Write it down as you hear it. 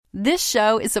This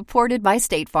show is supported by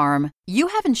State Farm. You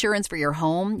have insurance for your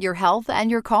home, your health, and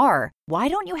your car. Why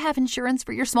don't you have insurance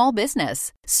for your small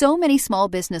business? So many small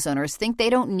business owners think they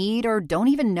don't need or don't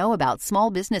even know about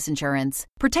small business insurance.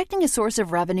 Protecting a source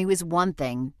of revenue is one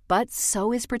thing, but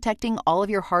so is protecting all of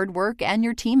your hard work and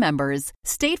your team members.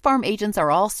 State Farm agents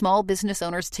are all small business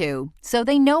owners too, so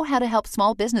they know how to help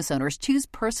small business owners choose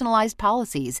personalized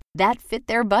policies that fit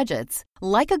their budgets.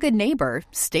 Like a good neighbor,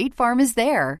 State Farm is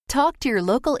there. Talk to your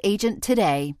local agent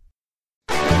today.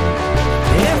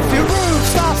 If your roof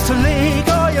starts to leak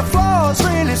or your floor's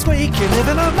really squeak, you live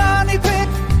in a money pit.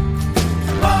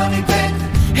 Money pit.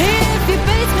 If your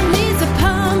basement needs a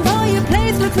pump or your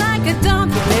place looks like a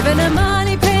dump, you live in a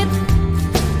money pit.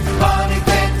 Money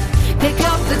pit. Pick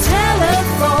up the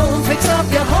telephone, fix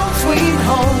up your home sweet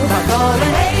home by calling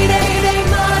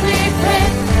 888 Money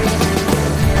Pit.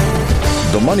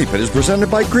 The Money Pit is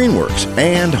presented by Greenworks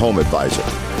and Home Advisor.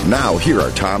 Now, here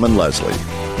are Tom and Leslie.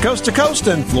 Coast to coast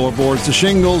and floorboards to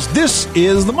shingles, this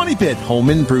is the Money Pit Home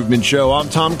Improvement Show. I'm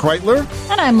Tom Kreitler.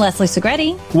 And I'm Leslie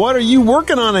Segretti. What are you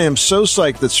working on? I am so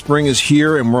psyched that spring is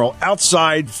here and we're all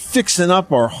outside fixing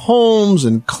up our homes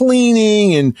and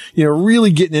cleaning and,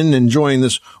 really getting in and enjoying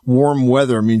this warm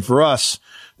weather. I mean, for us,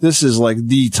 this is like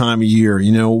the time of year,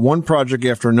 one project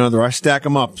after another. I stack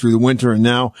them up through the winter and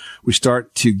now we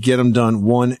start to get them done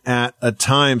one at a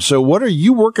time. So what are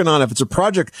you working on? If it's a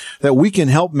project that we can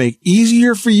help make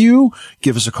easier for you,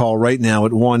 give us a call right now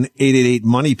at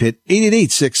 1-888-MONEY-PIT,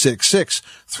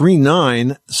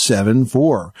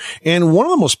 888-666-3974. And one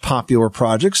of the most popular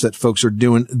projects that folks are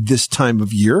doing this time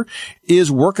of year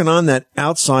is working on that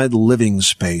outside living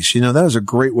space. That is a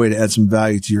great way to add some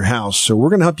value to your house. So we're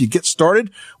going to help you get started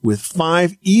with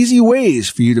 5 easy ways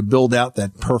for you to build out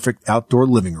that perfect outdoor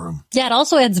living room. Yeah, it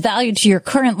also adds value to your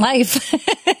current life.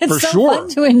 It's For so sure. fun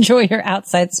to enjoy your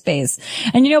outside space.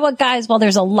 And you know what, guys? While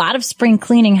there's a lot of spring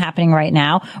cleaning happening right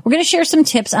now, we're going to share some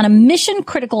tips on a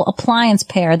mission-critical appliance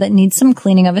pair that needs some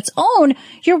cleaning of its own,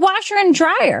 your washer and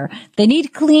dryer. They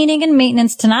need cleaning and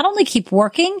maintenance to not only keep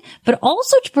working, but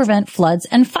also to prevent floods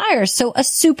and fires. So a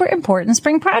super important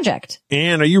spring project.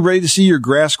 And are you ready to see your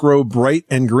grass grow bright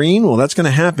and green? Well, that's going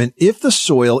to happen if the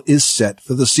soil is set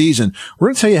for the season. We're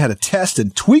going to tell you how to test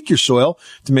and tweak your soil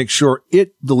to make sure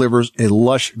it delivers a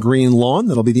lush green lawn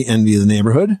that'll be the envy of the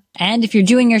neighborhood. And if you're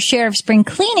doing your share of spring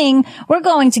cleaning, we're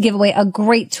going to give away a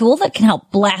great tool that can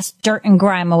help blast dirt and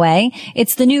grime away.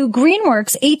 It's the new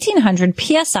Greenworks 1800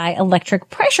 PSI electric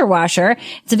pressure washer.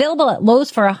 It's available at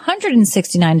Lowe's for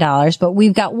 $169, but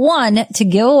we've got one to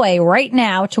give away right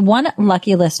now to one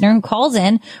lucky listener who calls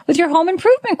in with your home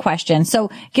improvement question. So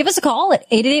give us a call at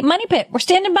 888-MONEY-PIT. We're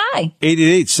standing by.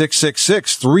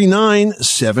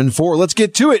 888-666-3974. Let's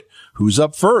get to it. Who's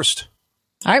up first?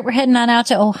 All right, we're heading on out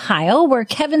to Ohio, where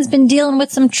Kevin's been dealing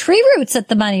with some tree roots at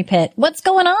the Money Pit. What's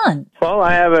going on? Well,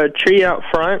 I have a tree out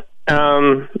front.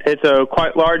 It's a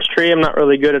quite large tree. I'm not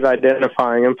really good at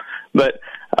identifying them, but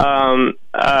I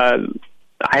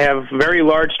have very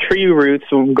large tree roots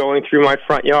going through my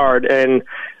front yard, and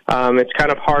it's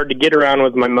kind of hard to get around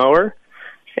with my mower.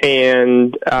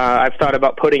 And I've thought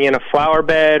about putting in a flower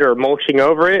bed or mulching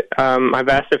over it. I've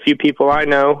asked a few people I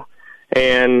know,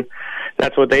 and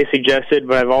that's what they suggested,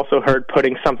 but I've also heard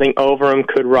putting something over them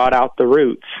could rot out the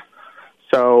roots.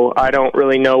 So I don't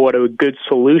really know what a good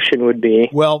solution would be.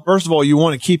 Well, first of all, you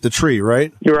want to keep the tree,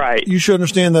 right? You're right. You should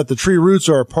understand that the tree roots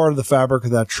are a part of the fabric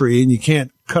of that tree, and you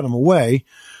can't cut them away.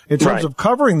 In terms of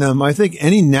covering them, I think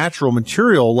any natural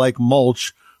material like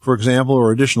mulch, for example,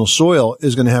 or additional soil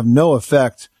is going to have no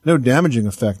damaging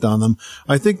effect on them.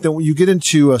 I think that when you get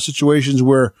into situations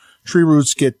where tree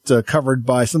roots get covered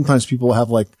by, sometimes people have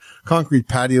like concrete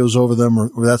patios over them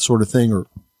or that sort of thing, or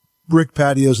brick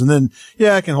patios, and then,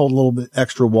 it can hold a little bit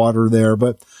extra water there.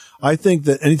 But I think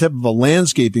that any type of a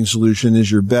landscaping solution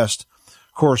is your best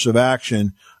course of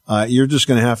action. You're just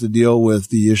going to have to deal with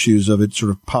the issues of it sort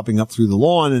of popping up through the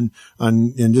lawn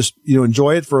and just,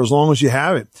 enjoy it for as long as you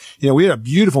have it. We had a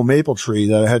beautiful maple tree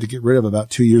that I had to get rid of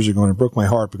about 2 years ago, and it broke my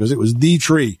heart because it was the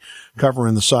tree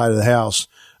covering the side of the house.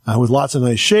 With lots of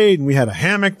nice shade, and we had a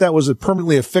hammock that was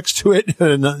permanently affixed to it,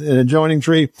 an adjoining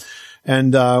tree.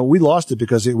 And we lost it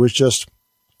because it was just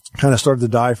kind of started to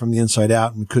die from the inside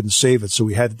out, and we couldn't save it, so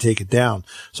we had to take it down.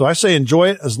 So I say enjoy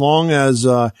it as long as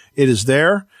it is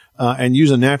there, and use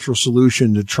a natural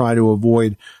solution to try to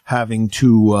avoid having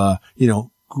to,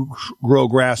 grow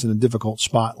grass in a difficult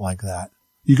spot like that.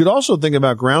 You could also think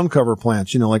about ground cover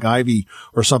plants, like ivy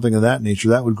or something of that nature.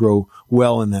 That would grow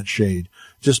well in that shade.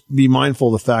 Just be mindful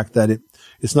of the fact that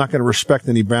it's not going to respect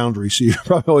any boundaries, so you're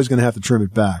probably always going to have to trim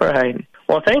it back. Right.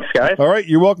 Well, thanks, guys. All right.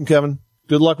 You're welcome, Kevin.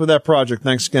 Good luck with that project.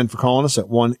 Thanks again for calling us at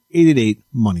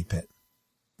 1-888-MONEY-PIT.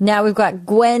 Now we've got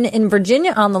Gwen in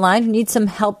Virginia on the line who needs some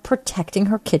help protecting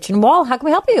her kitchen wall. How can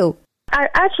we help you? I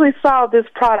actually saw this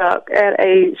product at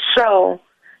a show,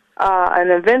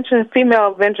 an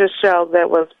female inventor show that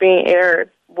was being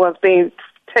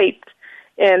taped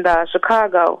in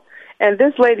Chicago. And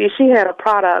this lady, she had a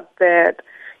product that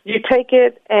you take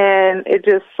it and it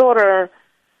just sort of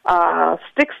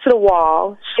sticks to the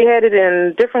wall. She had it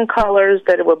in different colors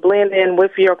that it would blend in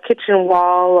with your kitchen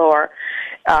wall, or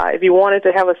if you wanted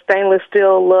to have a stainless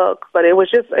steel look. But it was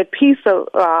just a piece of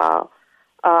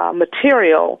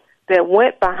material that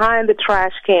went behind the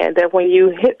trash can, that when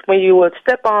you would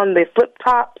step on the flip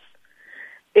tops,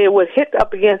 it would hit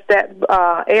up against that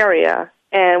area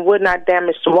and would not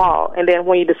damage the wall. And then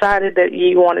when you decided that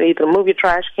you wanted to either move your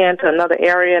trash can to another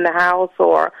area in the house,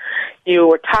 or you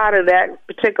were tired of that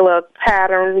particular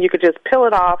pattern, you could just peel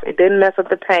it off. It didn't mess up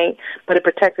the paint, but it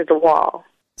protected the wall.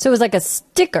 So it was like a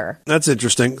sticker. That's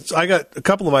interesting. So I got a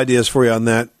couple of ideas for you on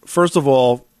that. First of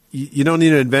all, you don't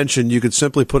need an invention. You could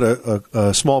simply put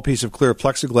a small piece of clear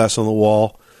plexiglass on the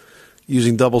wall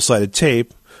using double-sided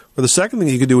tape. Or the second thing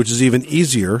you could do, which is even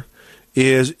easier,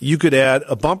 is you could add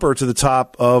a bumper to the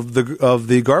top of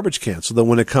the garbage can, so that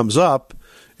when it comes up,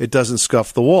 it doesn't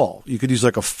scuff the wall. You could use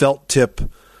like a felt tip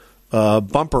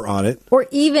bumper on it. Or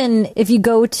even if you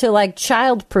go to like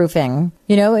child-proofing,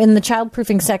 in the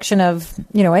child-proofing section of,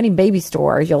 any baby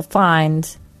store, you'll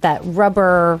find that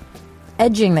rubber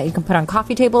edging that you can put on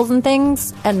coffee tables and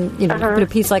things, and you put a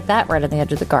piece like that right on the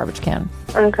edge of the garbage can.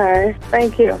 Okay,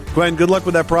 thank you. Gwen, good luck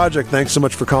with that project. Thanks so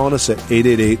much for calling us at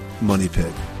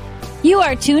 888-MONEY-PIT. You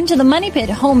are tuned to the Money Pit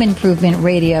Home Improvement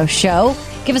Radio Show.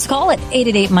 Give us a call at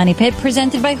 888-MONEY-PIT,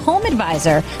 presented by Home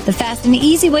Advisor, the fast and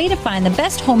easy way to find the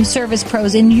best home service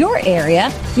pros in your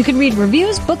area. You can read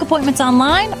reviews, book appointments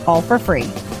online, all for free.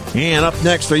 And up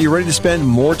next, are you ready to spend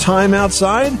more time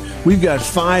outside? We've got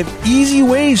 5 easy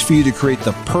ways for you to create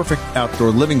the perfect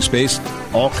outdoor living space,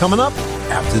 all coming up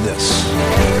after this.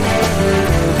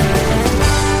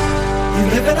 You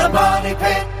live in a money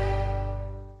pit.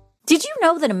 Did you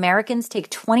know that Americans take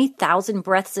 20,000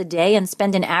 breaths a day and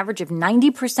spend an average of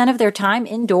 90% of their time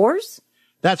indoors?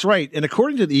 That's right. And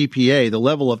according to the EPA, the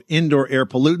level of indoor air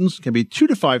pollutants can be 2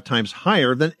 to 5 times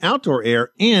higher than outdoor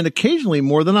air, and occasionally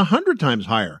more than 100 times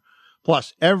higher.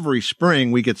 Plus, every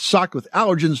spring we get socked with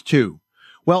allergens too.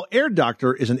 Well, Air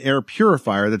Doctor is an air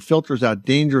purifier that filters out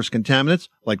dangerous contaminants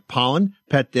like pollen,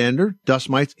 pet dander, dust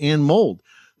mites, and mold.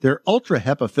 Their Ultra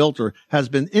HEPA filter has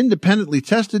been independently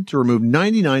tested to remove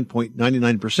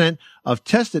 99.99% of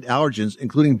tested allergens,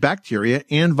 including bacteria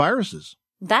and viruses.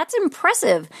 That's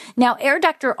impressive. Now, Air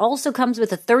Doctor also comes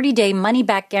with a 30-day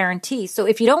money-back guarantee, so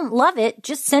if you don't love it,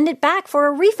 just send it back for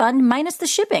a refund minus the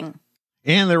shipping.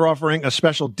 And they're offering a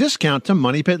special discount to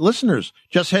Money Pit listeners.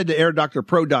 Just head to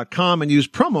airdoctorpro.com and use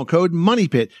promo code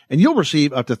MONEYPIT, and you'll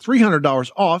receive up to $300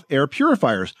 off air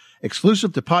purifiers.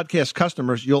 Exclusive to podcast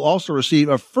customers, you'll also receive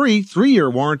a free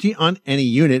 3-year warranty on any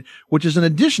unit, which is an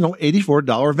additional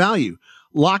 $84 value.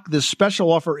 Lock this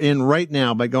special offer in right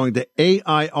now by going to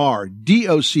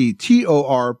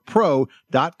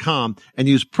airdoctorpro.com and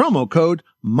use promo code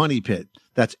MONEYPIT.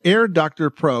 That's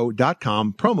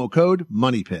airdoctorpro.com, promo code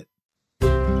MONEYPIT.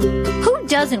 Who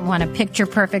doesn't want a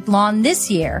picture-perfect lawn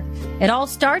this year? It all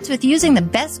starts with using the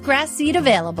best grass seed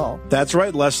available. That's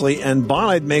right, Leslie, and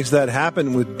Bonide makes that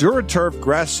happen with DuraTurf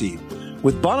grass seed.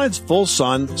 With Bonide's full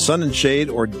sun and shade,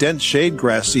 or dense shade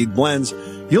grass seed blends,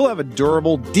 you'll have a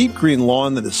durable, deep green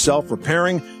lawn that is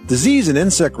self-repairing, disease and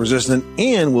insect resistant,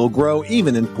 and will grow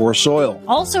even in poor soil.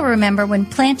 Also remember, when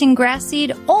planting grass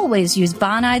seed, always use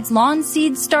Bonide's Lawn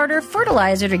Seed Starter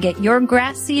Fertilizer to get your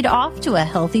grass seed off to a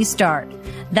healthy start.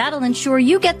 That'll ensure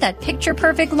you get that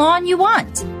picture-perfect lawn you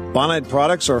want. Bonide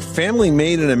products are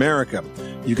family-made in America.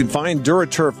 You can find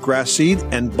DuraTurf grass seed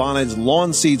and Bonide's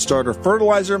Lawn Seed Starter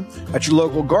Fertilizer at your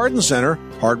local garden center,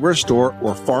 hardware store,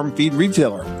 or farm feed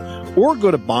retailer. Or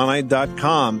go to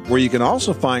Bonide.com, where you can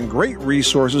also find great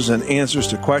resources and answers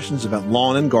to questions about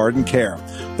lawn and garden care.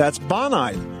 That's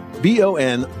Bonide,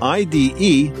 BONIDE.com.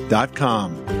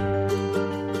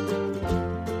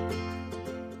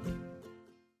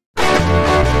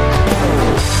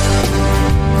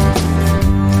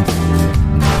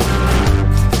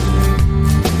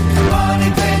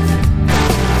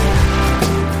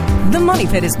 Money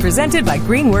Pit is presented by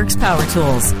Greenworks Power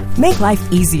Tools. Make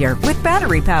life easier with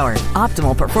battery power.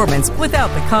 Optimal performance without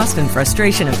the cost and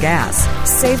frustration of gas.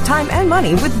 Save time and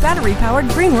money with battery-powered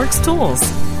Greenworks tools.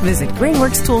 Visit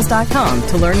greenworkstools.com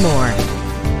to learn more.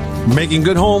 Making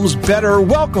good homes better.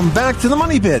 Welcome back to the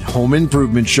Money Pit Home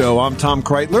Improvement Show. I'm Tom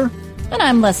Kreitler. And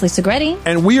I'm Leslie Segretti.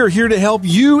 And we are here to help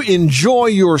you enjoy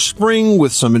your spring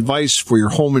with some advice for your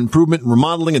home improvement,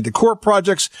 remodeling, and decor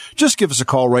projects. Just give us a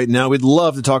call right now. We'd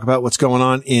love to talk about what's going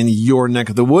on in your neck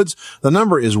of the woods. The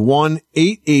number is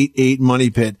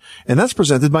 1-888-MONEY-PIT, and that's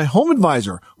presented by Home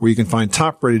Advisor, where you can find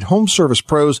top-rated home service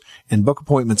pros and book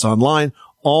appointments online,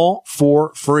 all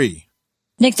for free.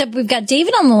 Next up, we've got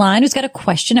David on the line who's got a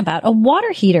question about a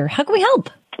water heater. How can we help?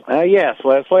 Yes,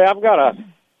 Leslie. I've got a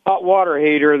hot water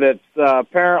heater that's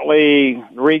apparently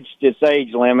reached its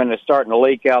age limit and is starting to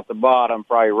leak out the bottom,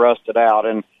 probably rusted out.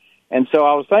 And so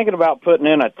I was thinking about putting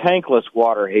in a tankless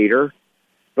water heater,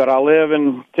 but I live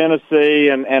in Tennessee,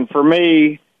 and for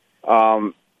me,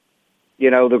 the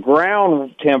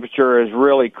ground temperature is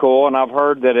really cool, and I've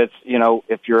heard that it's,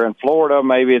 if you're in Florida,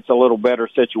 maybe it's a little better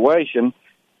situation.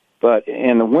 But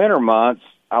in the winter months,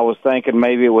 I was thinking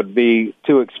maybe it would be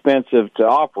too expensive to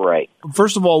operate.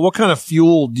 First of all, what kind of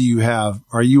fuel do you have?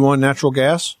 Are you on natural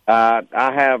gas? I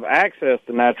have access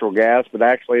to natural gas, but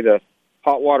actually the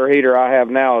hot water heater I have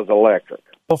now is electric.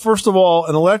 Well, first of all,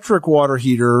 an electric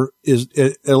tankless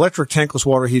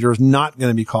water heater is not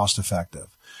going to be cost effective.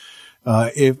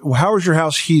 How is your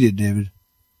house heated, David?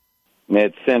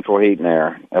 It's central heat and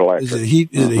air, electric. Is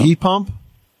it a heat pump?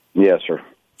 Yes, sir.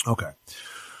 Okay.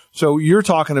 So you're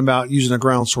talking about using a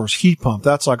ground source heat pump.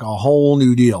 That's like a whole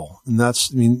new deal. And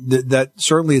that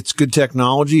certainly it's good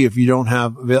technology if you don't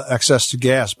have access to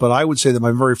gas. But I would say that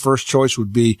my very first choice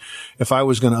would be if I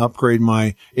was going to upgrade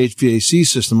my HVAC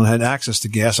system and had access to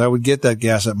gas, I would get that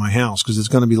gas at my house because it's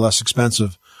going to be less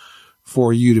expensive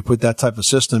for you to put that type of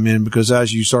system in. Because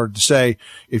as you started to say,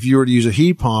 if you were to use a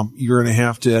heat pump, you're going to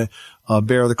have to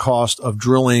bear the cost of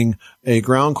drilling a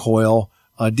ground coil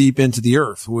deep into the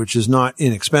earth, which is not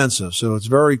inexpensive. So it's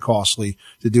very costly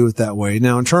to do it that way.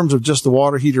 Now, in terms of just the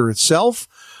water heater itself,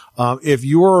 if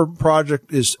your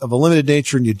project is of a limited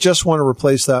nature and you just want to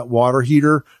replace that water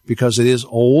heater because it is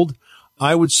old,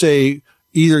 I would say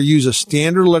either use a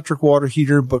standard electric water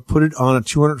heater, but put it on a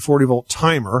 240 volt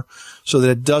timer so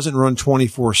that it doesn't run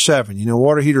 24/7.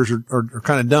 Water heaters are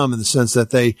kind of dumb in the sense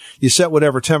that you set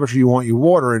whatever temperature you want your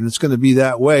water, and it's going to be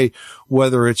that way,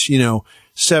 whether it's,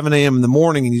 7 a.m. in the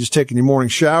morning and you're just taking your morning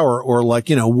shower, or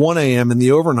 1 a.m. in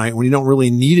the overnight when you don't really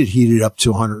need it heated up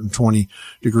to 120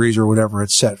 degrees or whatever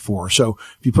it's set for. So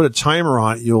if you put a timer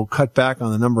on it, you'll cut back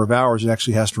on the number of hours it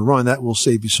actually has to run. That will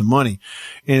save you some money.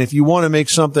 And if you want to make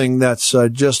something that's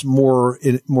just more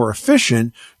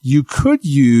efficient, you could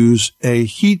use a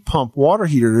heat pump water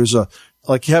heater. There's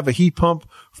you have a heat pump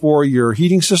for your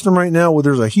heating system right now. Well,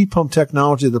 there's a heat pump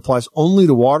technology that applies only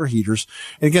to water heaters.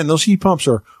 And again, those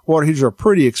water heaters are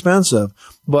pretty expensive,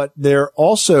 but they're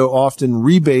also often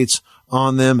rebates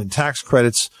on them, and tax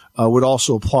credits would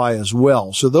also apply as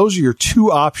well. So those are your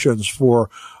two options for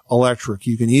electric.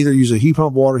 You can either use a heat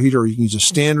pump water heater or you can use a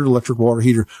standard electric water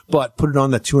heater, but put it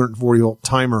on that 240 volt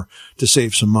timer to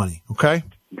save some money. Okay?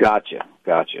 Gotcha.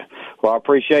 Well, I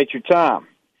appreciate your time.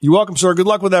 You're welcome, sir. Good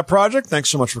luck with that project. Thanks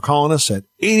so much for calling us at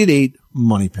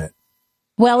 888-MONEY-PIT.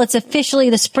 Well, it's officially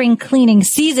the spring cleaning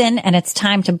season, and it's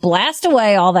time to blast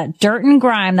away all that dirt and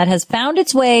grime that has found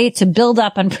its way to build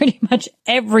up on pretty much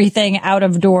everything out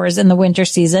of doors in the winter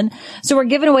season. So we're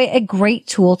giving away a great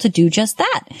tool to do just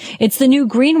that. It's the new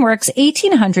Greenworks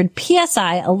 1800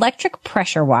 PSI electric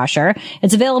pressure washer.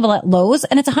 It's available at Lowe's,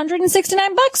 and it's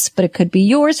 $169, but it could be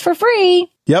yours for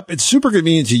free. Yep, it's super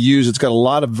convenient to use. It's got a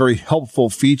lot of very helpful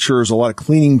features, a lot of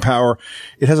cleaning power.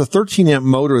 It has a 13-amp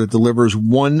motor that delivers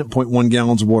 1.1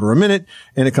 gallons of water a minute,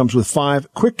 and it comes with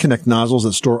 5 quick connect nozzles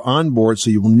that store on board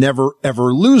so you will never,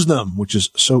 ever lose them, which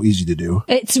is so easy to do.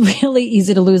 It's really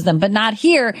easy to lose them, but not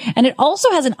here. And it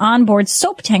also has an onboard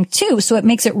soap tank, too, so it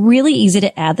makes it really easy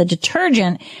to add the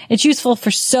detergent. It's useful for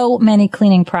so many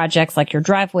cleaning projects like your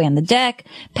driveway and the deck,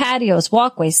 patios,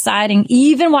 walkways, siding,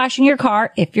 even washing your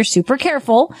car if you're super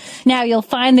careful. Now you'll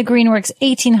find the Greenworks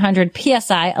 1800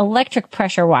 PSI electric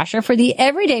pressure washer for the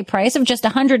everyday price of just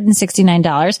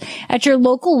 $169 at your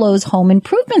local Lowe's home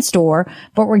improvement store.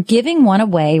 But we're giving one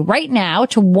away right now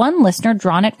to one listener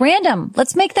drawn at random.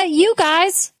 Let's make that you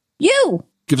guys. You.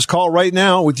 Give us a call right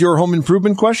now with your home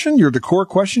improvement question, your decor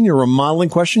question, your remodeling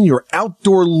question, your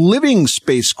outdoor living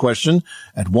space question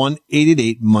at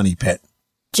 1-888-MONEY-PIT.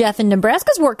 Jeff in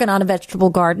Nebraska's working on a vegetable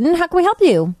garden. How can we help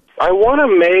you? I want to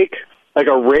make like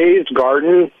a raised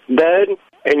garden bed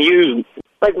and use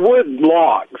like wood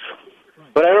logs,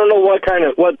 but I don't know what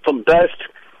the best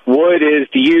wood is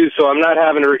to use, so I'm not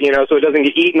having to, so it doesn't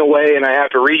get eaten away and I have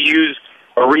to reuse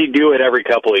or redo it every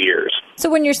couple of years. So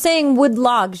when you're saying wood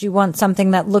logs, you want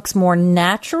something that looks more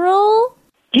natural?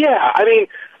 Yeah, I mean,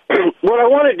 what I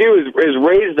want to do is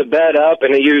raise the bed up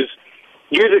and use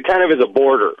it kind of as a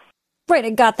border. Right, I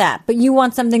got that. But you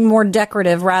want something more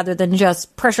decorative rather than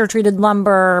just pressure-treated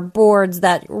lumber boards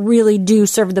that really do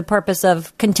serve the purpose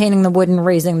of containing the wood and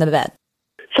raising the bed.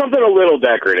 Something a little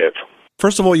decorative.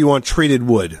 First of all, you want treated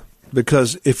wood,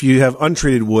 because if you have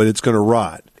untreated wood, it's going to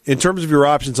rot. In terms of your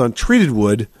options on treated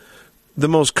wood, the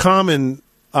most common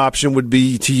option would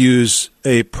be to use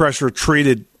a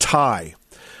pressure-treated tie.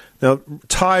 Now,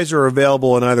 ties are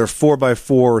available in either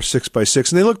 4x4 or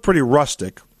 6x6, and they look pretty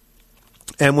rustic.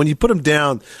 And when you put them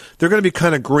down, they're going to be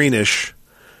kind of greenish,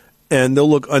 and they'll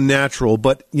look unnatural.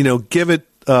 But, give it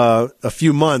a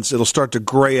few months, it'll start to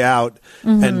gray out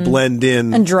and blend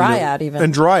in. And dry out even.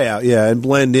 And dry out, yeah, and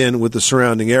blend in with the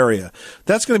surrounding area.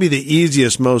 That's going to be the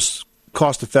easiest, most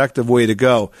cost-effective way to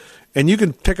go. And you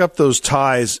can pick up those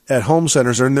ties at home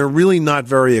centers, and they're really not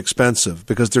very expensive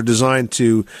because they're designed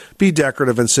to be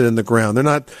decorative and sit in the ground.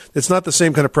 It's not the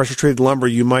same kind of pressure-treated lumber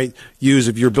you might use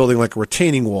if you're building like a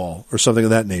retaining wall or something of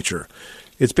that nature.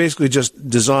 It's basically just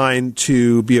designed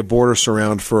to be a border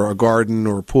surround for a garden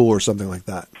or a pool or something like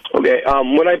that. Okay,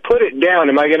 when I put it down,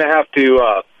 am I going to have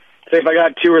to, say if I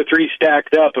got 2 or 3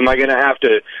 stacked up, am I going to have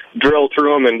to drill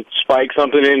through them and spike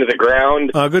something into the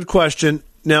ground? Good question.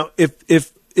 Now,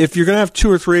 if you're going to have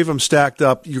 2 or 3 of them stacked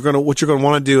up, what you're going to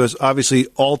want to do is obviously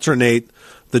alternate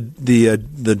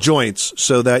the joints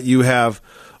so that you have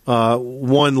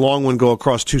one long one go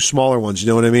across 2 smaller ones. You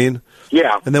know what I mean?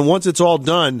 Yeah. And then once it's all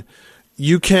done,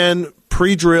 you can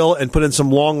pre-drill and put in some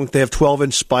long. They have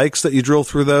 12-inch spikes that you drill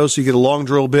through those, so you get a long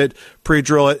drill bit,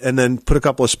 pre-drill it, and then put a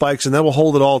couple of spikes, and that will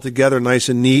hold it all together nice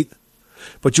and neat.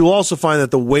 But you'll also find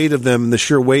that the weight of them, the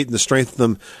sheer weight and the strength of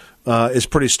them, is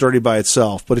pretty sturdy by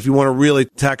itself. But if you want to really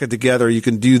tack it together, you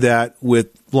can do that with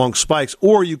long spikes,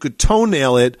 or you could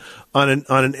toenail it on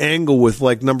an angle with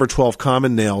like number 12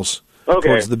 common nails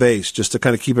towards the base, just to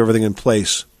kind of keep everything in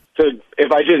place. So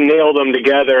if I just nailed them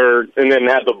together and then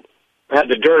had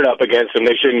the dirt up against them,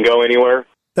 they shouldn't go anywhere?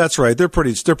 That's right. They're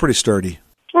pretty sturdy.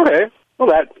 Okay. Well,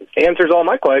 that answers all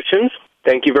my questions.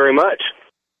 Thank you very much.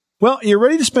 Well, you're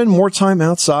ready to spend more time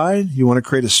outside? You want to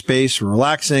create a space for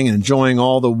relaxing and enjoying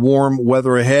all the warm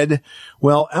weather ahead?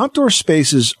 Well, outdoor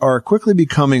spaces are quickly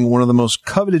becoming one of the most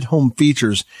coveted home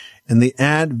features, and they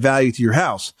add value to your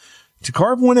house. To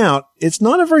carve one out, it's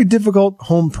not a very difficult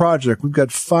home project. We've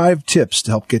got 5 tips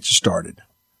to help get you started.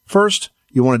 First,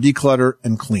 you want to declutter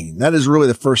and clean. That is really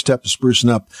the first step to sprucing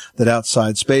up that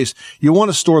outside space. You want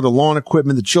to store the lawn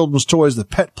equipment, the children's toys, the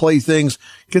pet playthings,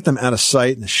 get them out of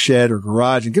sight in the shed or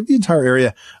garage, and give the entire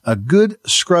area a good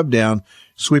scrub down,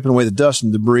 sweeping away the dust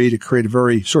and debris to create a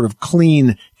very sort of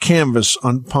clean canvas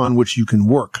upon which you can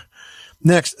work.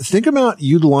 Next, think about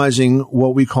utilizing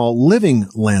what we call living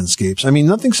landscapes. I mean,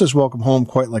 nothing says welcome home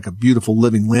quite like a beautiful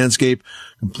living landscape,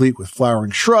 complete with flowering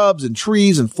shrubs and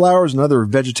trees and flowers and other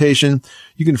vegetation.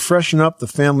 You can freshen up the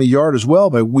family yard as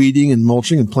well by weeding and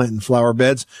mulching and planting flower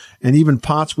beds and even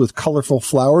pots with colorful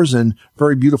flowers and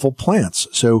very beautiful plants.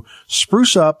 So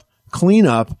spruce up, clean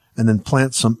up, and then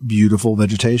plant some beautiful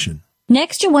vegetation.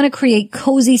 Next, you want to create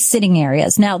cozy sitting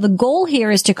areas. Now, the goal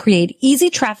here is to create easy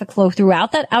traffic flow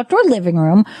throughout that outdoor living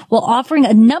room while offering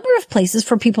a number of places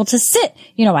for people to sit,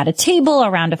 at a table,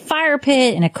 around a fire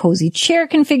pit, in a cozy chair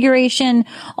configuration.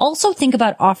 Also think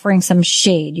about offering some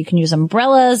shade. You can use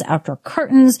umbrellas, outdoor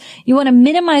curtains. You want to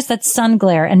minimize that sun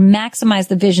glare and maximize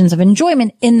the visions of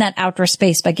enjoyment in that outdoor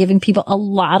space by giving people a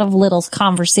lot of little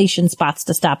conversation spots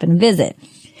to stop and visit.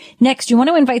 Next, you want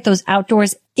to invite those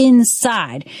outdoors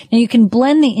inside. Now, you can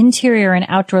blend the interior and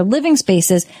outdoor living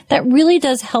spaces. That really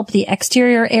does help the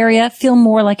exterior area feel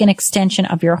more like an extension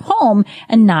of your home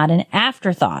and not an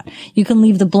afterthought. You can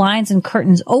leave the blinds and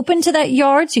curtains open to that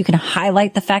yard so you can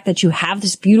highlight the fact that you have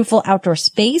this beautiful outdoor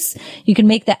space. You can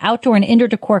make the outdoor and indoor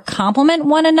decor complement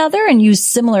one another and use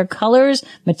similar colors,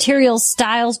 materials,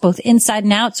 styles, both inside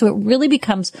and out, so it really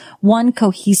becomes one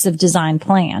cohesive design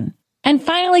plan. And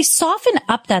finally, soften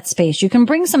up that space. You can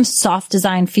bring some soft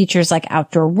design features like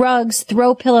outdoor rugs,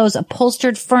 throw pillows,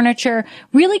 upholstered furniture,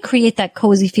 really create that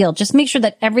cozy feel. Just make sure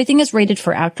that everything is rated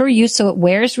for outdoor use so it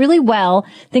wears really well.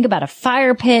 Think about a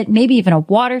fire pit, maybe even a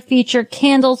water feature,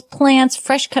 candles, plants,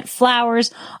 fresh cut flowers.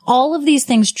 All of these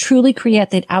things truly create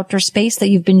that outdoor space that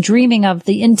you've been dreaming of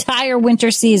the entire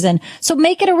winter season. So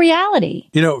make it a reality.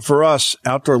 For us,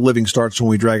 outdoor living starts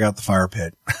when we drag out the fire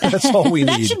pit. That's all we need.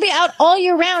 That should be out all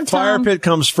year round, Tom. Fire pit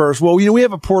comes first. Well, we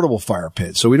have a portable fire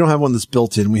pit, so we don't have one that's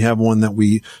built in. We have one that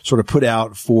we sort of put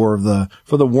out for the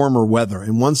warmer weather.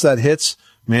 And once that hits,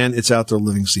 man, it's outdoor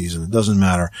living season. It doesn't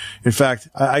matter. In fact,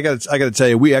 I got to tell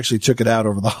you, we actually took it out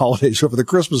over the holidays, over the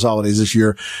Christmas holidays this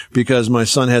year, because my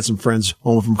son had some friends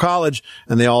home from college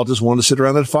and they all just wanted to sit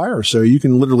around that fire. So you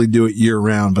can literally do it year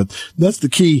round, but that's the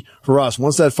key for us.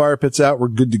 Once that fire pit's out, we're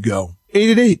good to go.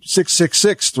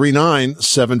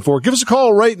 888-666-3974. Give us a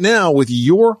call right now with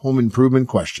your home improvement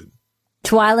question.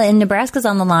 Twyla in Nebraska is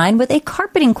on the line with a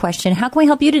carpeting question. How can we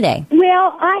help you today?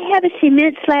 Well, I have a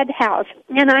cement slab house,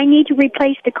 and I need to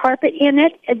replace the carpet in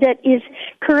it that is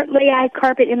currently, I have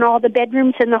carpet in all the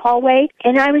bedrooms and the hallway,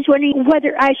 and I was wondering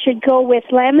whether I should go with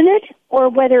laminate or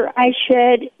whether I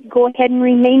should go ahead and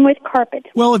remain with carpet.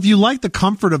 Well, if you like the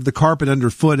comfort of the carpet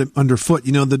underfoot,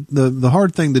 you know, the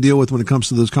hard thing to deal with when it comes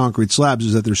to those concrete slabs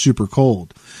is that they're super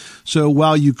cold. So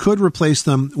while you could replace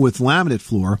them with laminate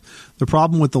floor, the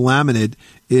problem with the laminate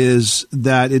is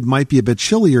that it might be a bit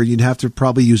chillier. You'd have to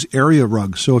probably use area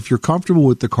rugs. So if you're comfortable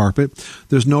with the carpet,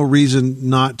 there's no reason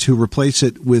not to replace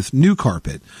it with new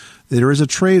carpet. There is a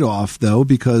trade-off, though,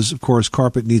 because, of course,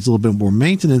 carpet needs a little bit more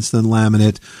maintenance than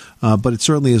laminate, but it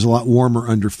certainly is a lot warmer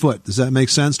underfoot. Does that make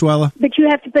sense, Twyla? But you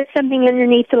have to put something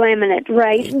underneath the laminate,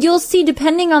 right? You'll see,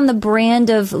 depending on the brand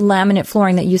of laminate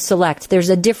flooring that you select, there's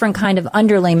a different kind of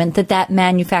underlayment that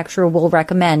manufacturer will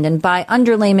recommend. And by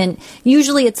underlayment,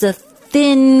 usually it's a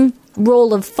thin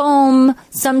roll of foam.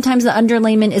 Sometimes the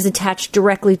underlayment is attached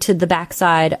directly to the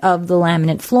backside of the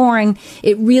laminate flooring.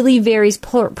 It really varies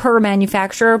per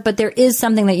manufacturer, but there is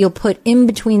something that you'll put in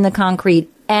between the concrete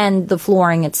and the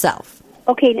flooring itself.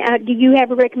 Okay, now do you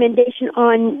have a recommendation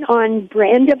on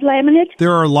brand of laminate?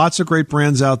 There are lots of great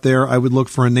brands out there. I would look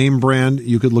for a name brand.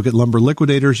 You could look at Lumber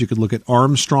Liquidators. You could look at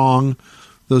Armstrong.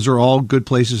 Those are all good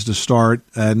places to start,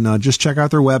 and just check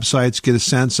out their websites, get a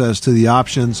sense as to the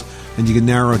options, and you can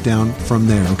narrow it down from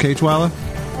there. Okay, Twyla?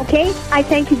 Okay, I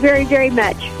thank you very, very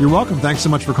much. You're welcome. Thanks so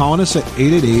much for calling us at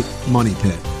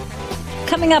 888-MONEY-PIT.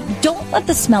 Coming up, don't let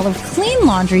the smell of clean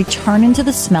laundry turn into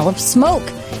the smell of smoke.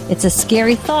 It's a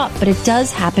scary thought, but it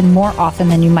does happen more often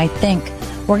than you might think.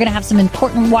 We're going to have some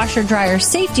important washer-dryer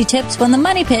safety tips when the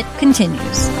Money Pit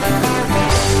continues.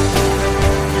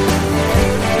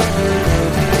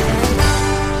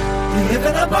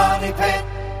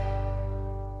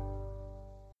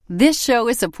 This show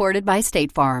is supported by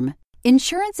State Farm.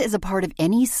 Insurance is a part of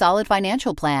any solid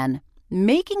financial plan.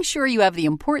 Making sure you have the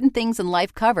important things in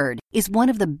life covered is one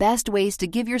of the best ways to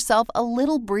give yourself a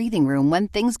little breathing room when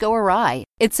things go awry.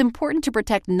 It's important to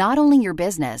protect not only your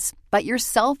business, but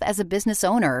yourself as a business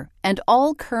owner and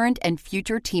all current and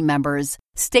future team members.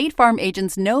 State Farm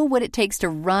agents know what it takes to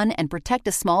run and protect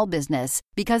a small business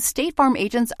because State Farm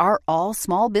agents are all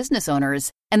small business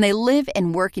owners and they live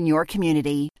and work in your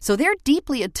community. So they're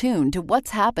deeply attuned to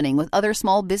what's happening with other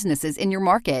small businesses in your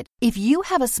market. If you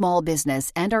have a small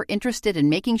business and are interested in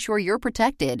making sure you're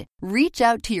protected, reach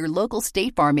out to your local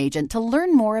State Farm agent to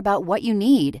learn more about what you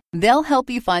need. They'll help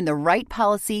you find the right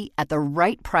policy at the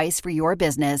right price for your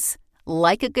business.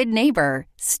 Like a good neighbor,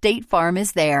 State Farm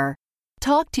is there.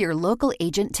 Talk to your local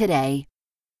agent today.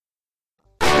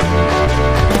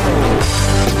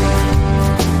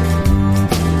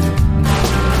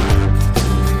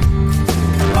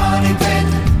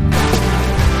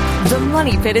 The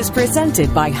Money Pit is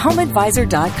presented by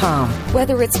HomeAdvisor.com.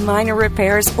 Whether it's minor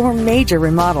repairs or major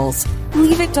remodels,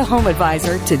 leave it to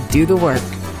HomeAdvisor to do the work.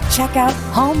 Check out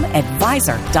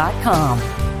HomeAdvisor.com.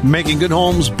 Making good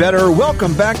homes better.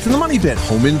 Welcome back to the Money Pit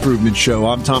Home Improvement Show.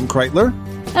 I'm Tom Kreitler.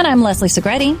 And I'm Leslie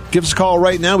Segretti. Give us a call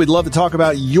right now. We'd love to talk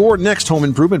about your next home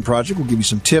improvement project. We'll give you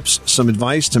some tips, some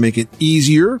advice to make it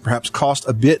easier, perhaps cost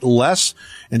a bit less,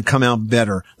 and come out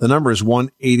better. The number is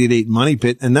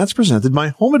 1-888-MONEY-PIT, and that's presented by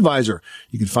Home Advisor.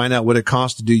 You can find out what it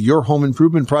costs to do your home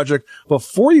improvement project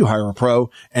before you hire a pro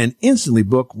and instantly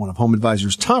book one of Home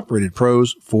Advisor's top-rated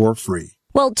pros for free.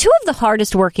 Well, two of the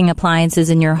hardest working appliances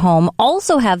in your home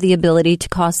also have the ability to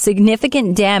cause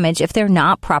significant damage if they're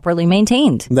not properly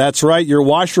maintained. That's right. Your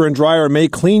washer and dryer may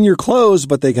clean your clothes,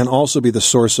 but they can also be the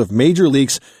source of major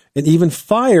leaks and even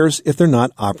fires if they're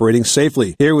not operating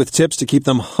safely. Here with tips to keep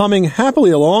them humming happily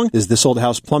along is This Old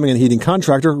House plumbing and heating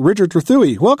contractor, Richard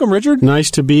Trethewey. Welcome, Richard. Nice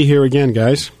to be here again,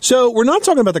 guys. So we're not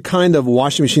talking about the kind of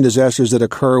washing machine disasters that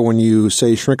occur when you,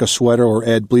 say, shrink a sweater or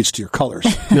add bleach to your colors.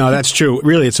 No, that's true.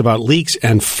 Really, it's about leaks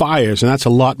and fires, and that's a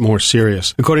lot more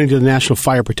serious. According to the National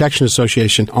Fire Protection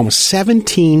Association, almost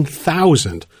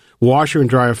 17,000 washer and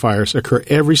dryer fires occur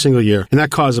every single year, and that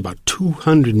causes about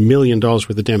 $200 million worth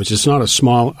of damage. It's not a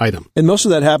small item. And most of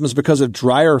that happens because of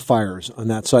dryer fires on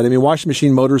that side. I mean, washing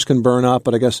machine motors can burn up,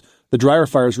 but I guess the dryer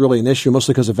fire is really an issue,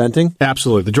 mostly because of venting?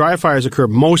 Absolutely. The dryer fires occur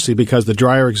mostly because the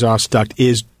dryer exhaust duct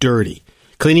is dirty.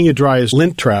 Cleaning your dryer's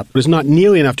lint trap is not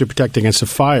nearly enough to protect against a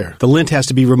fire. The lint has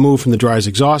to be removed from the dryer's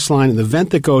exhaust line and the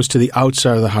vent that goes to the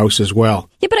outside of the house as well.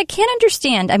 Yeah, but I can't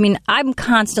understand. I mean, I'm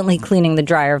constantly cleaning the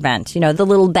dryer vent, you know, the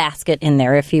little basket in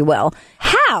there, if you will.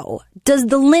 How does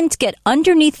the lint get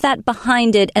underneath that,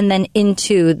 behind it, and then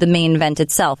into the main vent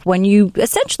itself when you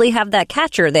essentially have that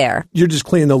catcher there? You're just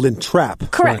cleaning the lint trap.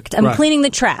 Correct. I'm cleaning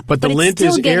the trap. But the it's lint still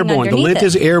is getting airborne. The underneath lint it.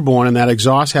 is airborne, and that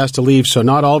exhaust has to leave, so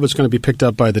not all of it's going to be picked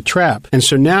up by the trap. And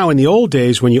so now, in the old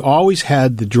days, when you always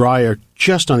had the dryer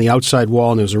just on the outside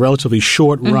wall and there was a relatively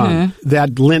short run,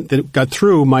 that lint that got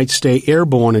through might stay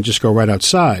airborne and just go right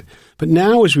outside. But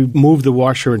now as we move the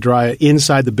washer and dryer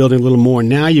inside the building a little more,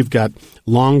 now you've got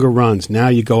longer runs. Now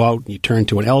you go out and you turn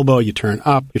to an elbow, you turn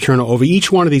up, you turn over.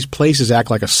 Each one of these places act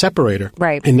like a separator.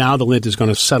 Right. And now the lint is going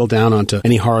to settle down onto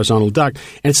any horizontal duct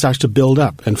and it starts to build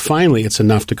up. And finally, it's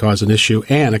enough to cause an issue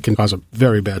and it can cause a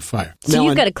very bad fire. So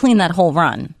you've got to clean that whole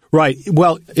run. Right.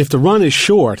 Well, if the run is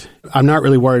short, I'm not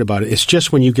really worried about it. It's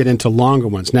just when you get into longer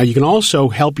ones. Now, you can also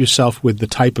help yourself with the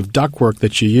type of ductwork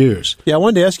that you use. Yeah, I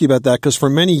wanted to ask you about that because for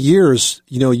many years,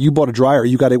 you know, you bought a dryer,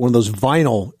 you got one of those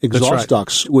vinyl exhaust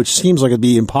ducts, which seems like it'd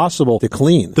be impossible to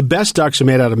clean. The best ducts are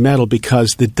made out of metal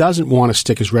because it doesn't want to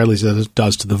stick as readily as it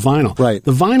does to the vinyl. Right.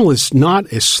 The vinyl is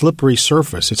not a slippery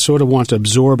surface. It sort of wants to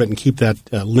absorb it and keep that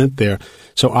lint there.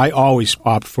 So I always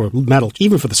opt for metal,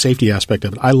 even for the safety aspect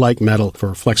of it. I like metal for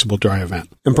a flexible dryer vent.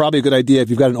 And probably a good idea if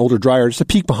you've got an older dryer, just to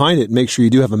peek behind it and make sure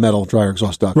you do have a metal dryer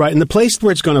exhaust duct. Right, and the place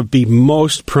where it's going to be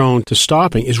most prone to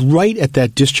stopping is right at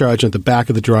that discharge at the back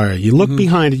of the dryer. You look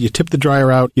behind it, you tip the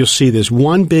dryer out, you'll see there's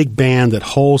one big band that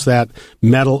holds that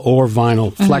metal or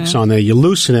vinyl flex on there. You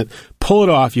loosen it, pull it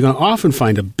off, you're going to often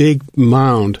find a big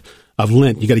mound of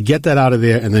lint. You got to get that out of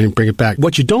there and then bring it back.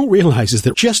 What you don't realize is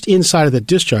that just inside of that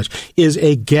discharge is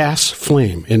a gas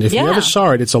flame. And if you ever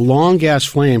saw it, it's a long gas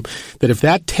flame that if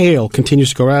that tail continues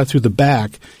to go right through the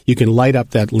back, you can light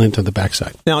up that lint on the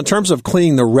backside. Now, in terms of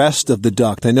cleaning the rest of the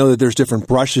duct, I know that there's different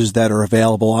brushes that are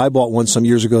available. I bought one some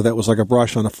years ago that was like a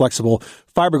brush on a flexible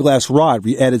fiberglass rod.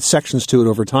 We added sections to it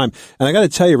over time. And I got to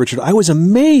tell you, Richard, I was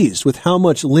amazed with how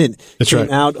much lint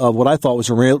came out of what I thought was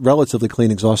a relatively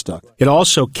clean exhaust duct. It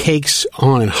also cakes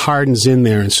on and hardens in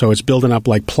there, and so it's building up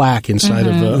like plaque inside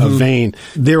of a vein.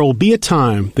 There will be a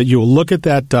time that you will look at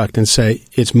that duct and say,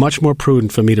 it's much more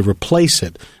prudent for me to replace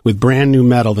it with brand new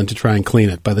metal than to try and clean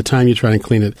it. By the time you try and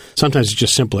clean it, sometimes it's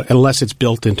just simpler, unless it's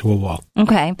built into a wall.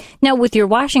 Okay. Now, with your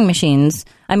washing machines,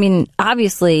 I mean,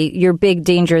 obviously, your big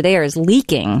danger there is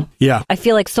leaking. Yeah. I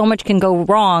feel like so much can go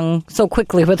wrong so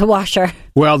quickly with a washer.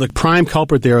 Well, the prime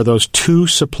culprit there are those two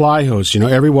supply hoses. You know,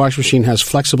 every washing machine has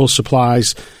flexible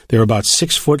supplies. They're about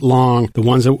 6 foot long. The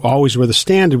ones that always were the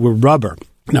standard were rubber.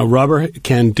 Now, rubber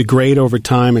can degrade over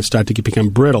time and start to become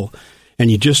brittle, and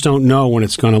you just don't know when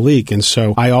it's going to leak. And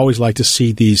so I always like to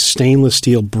see these stainless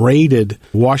steel braided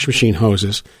washing machine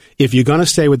hoses. If you're going to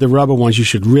stay with the rubber ones, you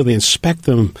should really inspect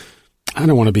them. I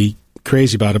don't want to be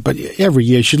crazy about it, but every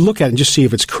year you should look at it and just see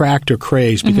if it's cracked or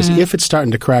crazed, because if it's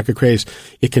starting to crack or craze,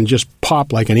 it can just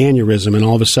pop like an aneurysm, and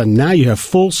all of a sudden now you have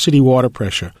full city water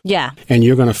pressure. Yeah. And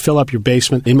you're going to fill up your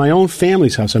basement. In my own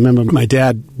family's house, I remember my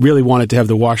dad really wanted to have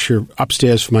the washer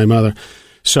upstairs for my mother.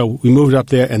 So we moved up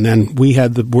there, and then we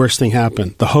had the worst thing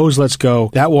happen. The hose lets go.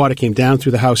 That water came down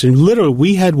through the house, and literally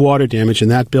we had water damage in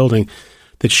that building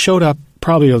that showed up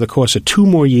probably over the course of 2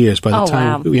 more years by the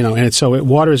time, you know, and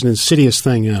water is an insidious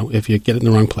thing, you know, if you get it in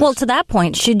the wrong place. Well, to that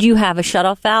point, should you have a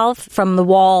shutoff valve from the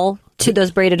wall to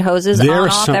those braided hoses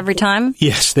off every time?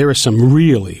 Yes, there are some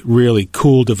really, really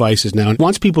cool devices now. And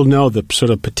once people know the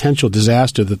sort of potential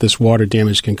disaster that this water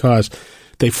damage can cause,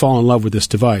 they fall in love with this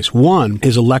device. One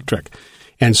is electric.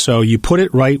 And so you put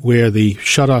it right where the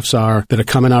shutoffs are that are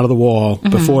coming out of the wall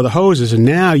before the hoses, and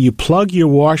now you plug your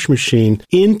wash machine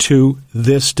into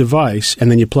this device, and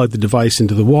then you plug the device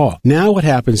into the wall. Now what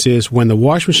happens is when the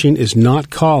wash machine is not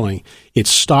calling, it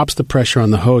stops the pressure on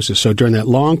the hoses. So during that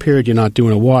long period you're not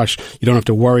doing a wash, you don't have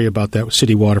to worry about that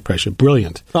city water pressure.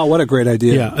 Brilliant. Oh, what a great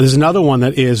idea. Yeah. There's another one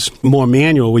that is more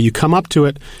manual, where you come up to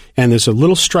it, and there's a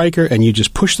little striker, and you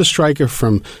just push the striker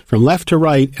from left to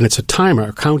right, and it's a timer,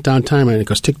 a countdown timer, and it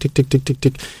goes tick, tick, tick, tick, tick,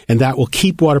 tick, and that will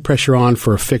keep water pressure on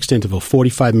for a fixed interval,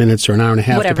 45 minutes or an hour and a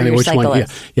half, whatever depending your which cycle one.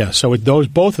 is. Yeah. So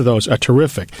both of those are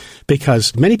terrific,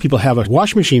 because many people have a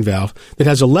washing machine valve that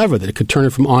has a lever that it could turn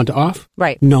it from on to off.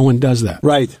 Right. No one does that.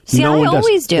 Right. See, no I one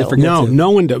always do.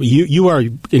 No one does. You are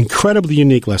incredibly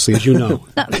unique, Leslie, as you know.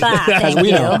 Thank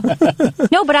you.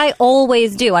 No, but I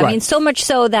always do. I mean, so much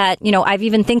so that, you know,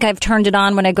 I've turned it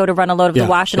on when I go to run a load of the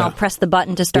wash, and I'll press the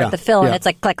button to start the fill, and it's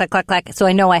like clack, clack, clack, clack. So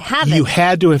I know I have it. You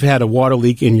had to have had a water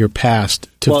leak in your past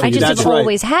to I just have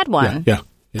always had one. Yeah.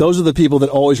 Those are the people that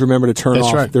always remember to turn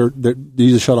off their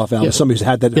use a shut-off valve. Yeah. Somebody's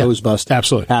had that hose bust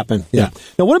happen. Yeah.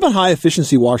 Now, what about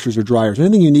high-efficiency washers or dryers?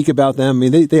 Anything unique about them? I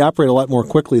mean, they operate a lot more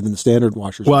quickly than the standard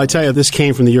washers. Well, I tell you, this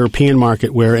came from the European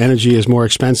market where energy is more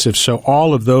expensive. So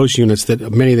all of those units that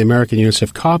many of the American units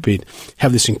have copied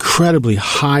have this incredibly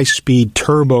high-speed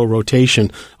turbo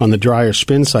rotation on the dryer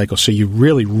spin cycle. So you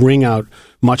really wring out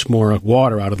much more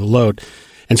water out of the load.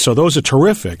 And so those are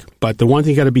terrific, but the one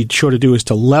thing you got to be sure to do is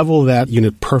to level that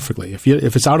unit perfectly. If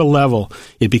it's out of level,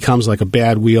 it becomes like a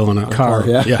bad wheel on a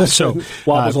car. So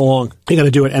wobbles along. You got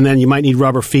to do it, and then you might need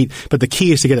rubber feet. But the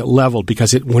key is to get it leveled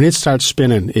because when it starts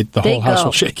spinning, the whole house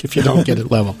will shake if you don't get it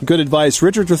level. Good advice,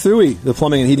 Richard Trethewey, the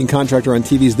plumbing and heating contractor on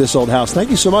TV's This Old House.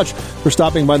 Thank you so much for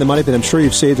stopping by the Money Pit. I'm sure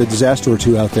you've saved a disaster or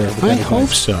two out there. I hope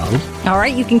so. All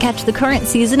right, you can catch the current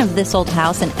season of This Old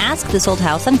House and Ask This Old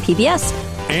House on PBS.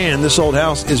 And This Old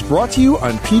House is brought to you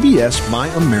on PBS My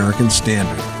American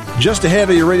Standard. Just ahead,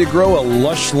 are you ready to grow a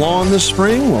lush lawn this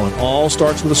spring? Well, it all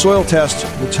starts with a soil test.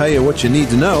 We'll tell you what you need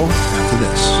to know after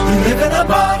this. We live in a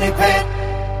money pit.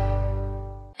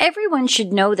 Everyone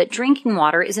should know that drinking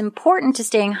water is important to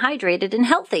staying hydrated and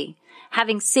healthy.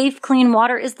 Having safe, clean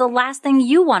water is the last thing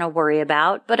you want to worry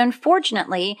about, but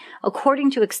unfortunately,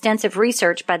 according to extensive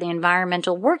research by the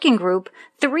Environmental Working Group,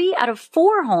 3 out of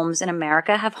 4 homes in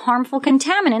America have harmful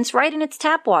contaminants right in its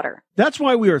tap water. That's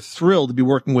why we are thrilled to be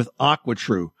working with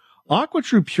AquaTrue.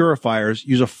 AquaTrue purifiers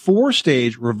use a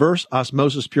 4-stage reverse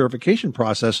osmosis purification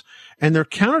process, and their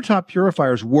countertop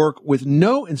purifiers work with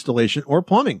no installation or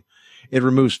plumbing. It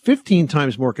removes 15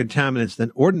 times more contaminants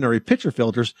than ordinary pitcher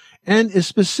filters and is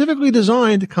specifically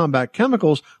designed to combat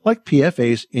chemicals like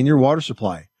PFAS in your water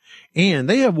supply. And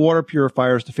they have water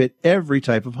purifiers to fit every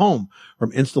type of home,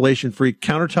 from installation-free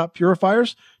countertop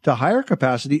purifiers to higher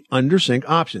capacity under-sink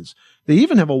options. They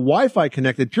even have a Wi-Fi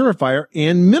connected purifier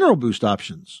and mineral boost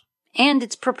options. And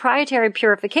its proprietary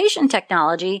purification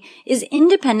technology is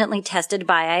independently tested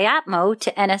by IAPMO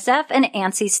to NSF and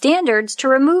ANSI standards to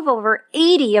remove over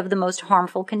 80 of the most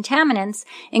harmful contaminants,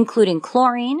 including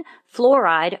chlorine,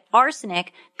 fluoride,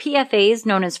 arsenic, PFAS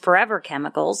known as forever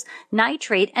chemicals,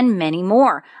 nitrate, and many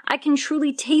more. I can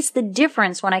truly taste the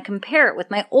difference when I compare it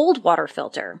with my old water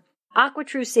filter.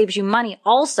 AquaTrue saves you money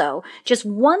also. Just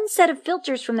one set of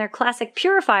filters from their classic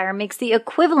purifier makes the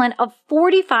equivalent of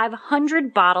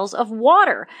 4,500 bottles of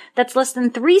water. That's less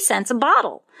than 3 cents a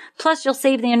bottle. Plus, you'll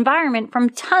save the environment from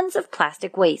tons of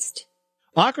plastic waste.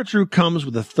 AquaTrue comes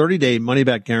with a 30-day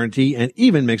money-back guarantee and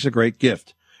even makes a great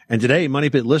gift. And today, Money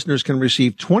Pit listeners can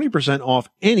receive 20% off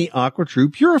any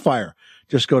AquaTrue purifier.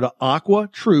 Just go to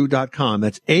aquatrue.com.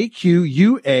 That's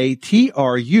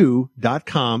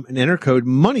AQUATRU.com and enter code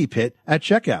MONEYPIT at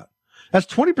checkout.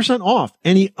 That's 20% off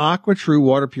any AquaTrue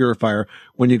water purifier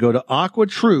when you go to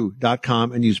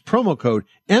aquatrue.com and use promo code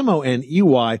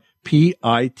MONEYPIT.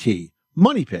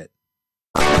 Money Pit.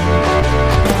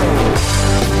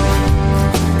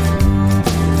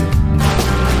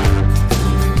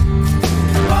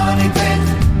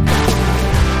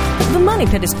 The Money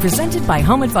Pit is presented by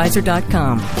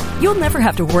HomeAdvisor.com. You'll never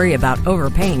have to worry about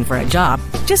overpaying for a job.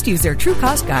 Just use their True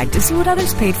Cost Guide to see what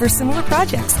others paid for similar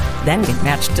projects. Then get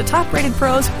matched to top-rated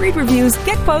pros, read reviews,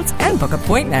 get quotes, and book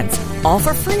appointments. All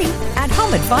for free at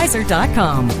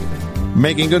HomeAdvisor.com.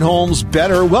 Making good homes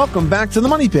better. Welcome back to the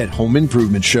Money Pit Home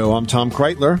Improvement Show. I'm Tom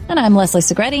Kreitler. And I'm Leslie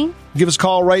Segretti. Give us a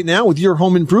call right now with your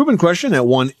home improvement question at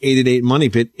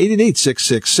 1-888-MONEY-PIT,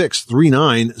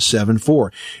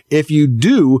 888-666-3974. If you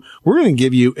do, we're going to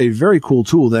give you a very cool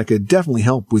tool that could definitely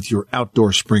help with your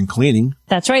outdoor spring cleaning.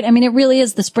 That's right. I mean, it really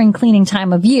is the spring cleaning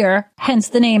time of year, hence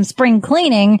the name spring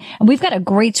cleaning. And we've got a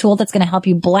great tool that's going to help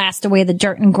you blast away the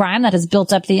dirt and grime that has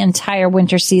built up the entire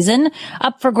winter season.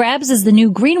 Up for grabs is the new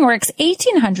Greenworks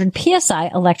 1800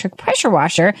 PSI electric pressure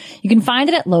washer. You can find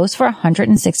it at Lowe's for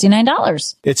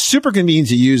 $169. It's super convenient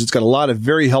to use. It's got a lot of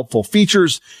very helpful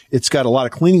features. It's got a lot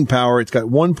of cleaning power. It's got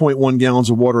 1.1 gallons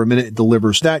of water a minute. It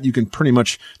delivers that. You can pretty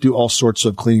much do all sorts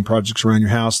of cleaning projects around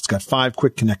your house. It's got 5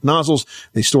 quick connect nozzles.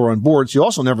 They store on board, so you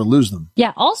also never lose them.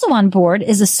 Yeah, also on board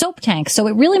is a soap tank, so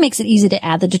it really makes it easy to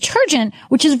add the detergent,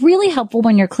 which is really helpful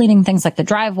when you're cleaning things like the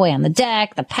driveway on the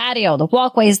deck, the patio, the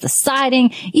walkways, the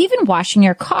siding, even washing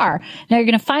your car. Now you're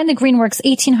going to find the Greenworks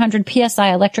 1800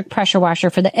 PSI electric pressure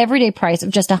washer for the everyday price of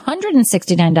just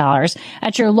 $169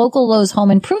 at your local Lowe's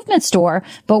home improvement store,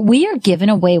 but we are giving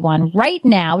away one right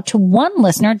now to one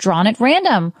listener drawn at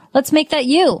random. Let's make that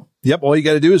you. Yep, all you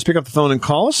got to do is pick up the phone and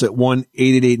call us at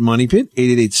 1-888-MONEY-PIT,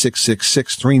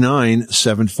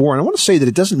 888-666-3974. And I want to say that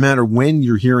it doesn't matter when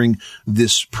you're hearing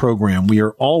this program. We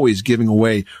are always giving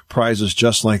away prizes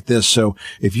just like this. So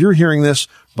if you're hearing this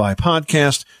by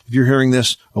podcast. If you're hearing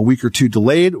this a week or two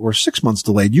delayed or 6 months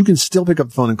delayed, you can still pick up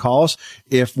the phone and call us.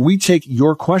 If we take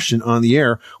your question on the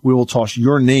air, we will toss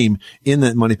your name in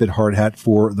that Money Pit hard hat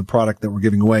for the product that we're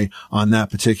giving away on that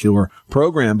particular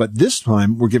program. But this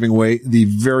time we're giving away the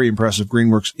very impressive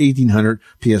Greenworks 1800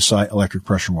 PSI electric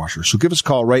pressure washer. So give us a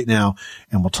call right now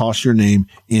and we'll toss your name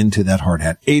into that hard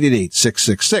hat.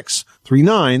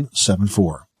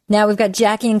 888-666-3974. Now we've got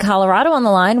Jackie in Colorado on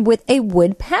the line with a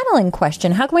wood paneling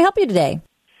question. How can we help you today?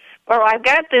 Well, I've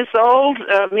got this old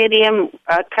medium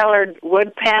colored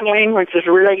wood paneling, which is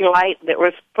really light, that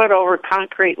was put over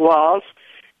concrete walls.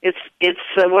 It's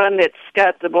the one that's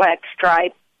got the black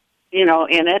stripe, in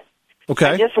it. Okay.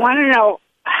 I just want to know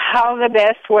how the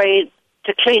best way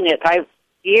to clean it.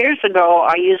 Years ago,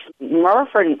 I used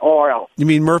Murphy oil. You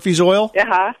mean Murphy's oil?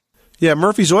 Uh-huh. Yeah,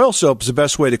 Murphy's oil soap is the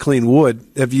best way to clean wood.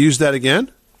 Have you used that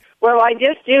again? Well, I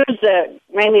just used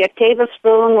maybe a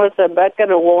tablespoon with a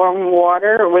bucket of warm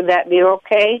water. Would that be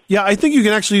okay? Yeah, I think you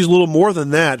can actually use a little more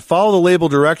than that. Follow the label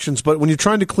directions, but when you're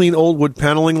trying to clean old wood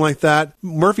paneling like that,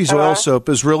 Murphy's oil soap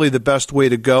is really the best way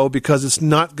to go because it's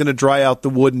not going to dry out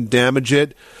the wood and damage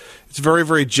it. It's very,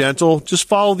 very gentle. Just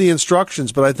follow the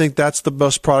instructions, but I think that's the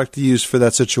best product to use for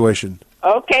that situation.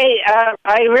 Okay,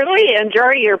 I really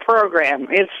enjoy your program.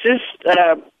 It's just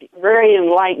very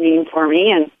enlightening for me,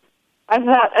 and I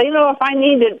thought, if I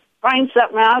need to find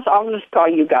something else, I'll just call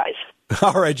you guys.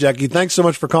 All right, Jackie. Thanks so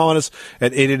much for calling us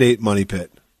at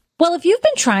 888-MONEY-PIT. Well, if you've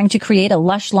been trying to create a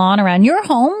lush lawn around your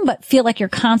home, but feel like you're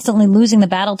constantly losing the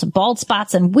battle to bald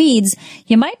spots and weeds,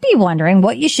 you might be wondering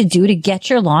what you should do to get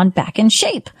your lawn back in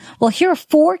shape. Well, here are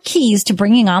 4 keys to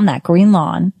bringing on that green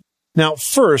lawn. Now,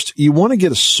 first, you want to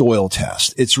get a soil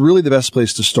test. It's really the best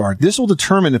place to start. This will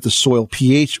determine if the soil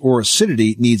pH or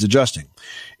acidity needs adjusting.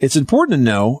 It's important to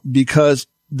know because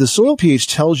the soil pH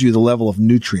tells you the level of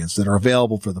nutrients that are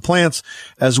available for the plants,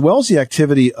 as well as the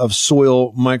activity of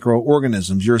soil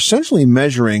microorganisms. You're essentially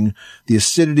measuring the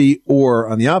acidity or,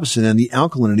 on the opposite end, the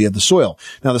alkalinity of the soil.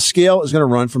 Now, the scale is going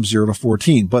to run from 0 to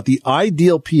 14, but the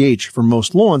ideal pH for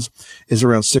most lawns is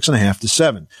around 6.5 to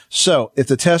 7. So, if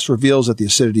the test reveals that the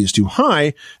acidity is too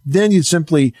high, then you'd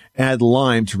simply add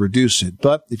lime to reduce it.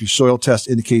 But if your soil tests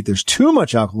indicate there's too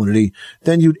much alkalinity,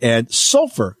 then you'd add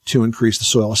sulfur to increase the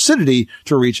soil acidity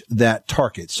to reach that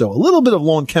target. So a little bit of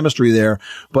lawn chemistry there,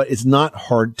 but it's not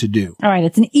hard to do. All right.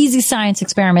 It's an easy science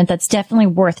experiment that's definitely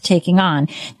worth taking on.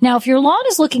 Now, if your lawn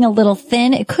is looking a little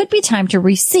thin, it could be time to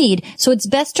reseed. So it's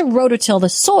best to rototill the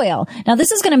soil. Now,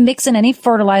 this is going to mix in any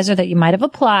fertilizer that you might have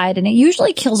applied, and it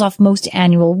usually kills off most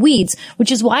annual weeds,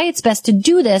 which is why it's best to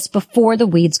do this before the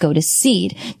weeds go to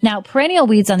seed. Now, perennial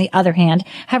weeds, on the other hand,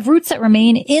 have roots that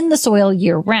remain in the soil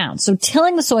year round. So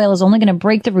tilling the soil is only going to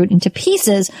break the root into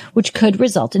pieces, which could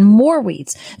result in more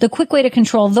weeds. The quick way to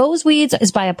control those weeds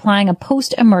is by applying a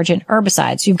post-emergent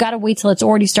herbicide. So you've got to wait till it's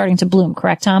already starting to bloom,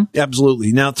 correct, Tom?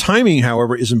 Absolutely. Now, timing,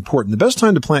 however, is important. The best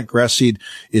time to plant grass seed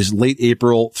is late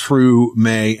April through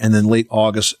May and then late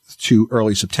August to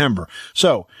early September.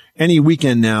 So any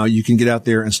weekend now, you can get out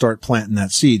there and start planting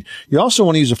that seed. You also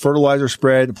want to use a fertilizer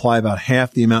spread, apply about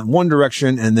half the amount in one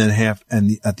direction and then half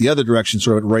at the other direction,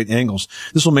 sort of at right angles.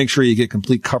 This will make sure you get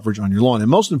complete coverage on your lawn.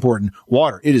 And most important,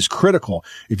 water. It is critical.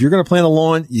 If you're going to plant a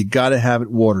lawn, you got to have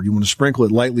it watered. You want to sprinkle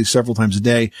it lightly several times a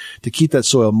day to keep that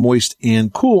soil moist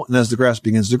and cool. And as the grass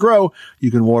begins to grow,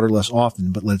 you can water less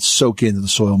often, but let it soak into the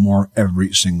soil more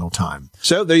every single time.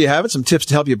 So there you have it. Some tips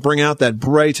to help you bring out that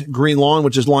bright green lawn,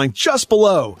 which is lying just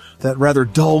below that rather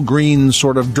dull green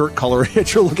sort of dirt color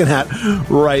that you're looking at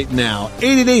right now.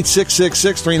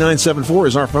 888-666-3974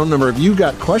 is our phone number. If you've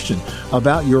got a question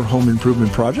about your home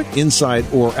improvement project, inside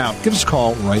or out, give us a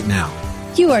call right now.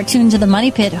 You are tuned to the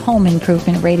Money Pit Home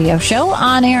Improvement Radio Show,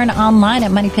 on air and online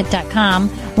at moneypit.com.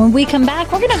 When we come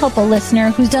back, we're going to help a listener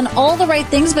who's done all the right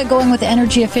things by going with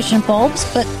energy-efficient bulbs,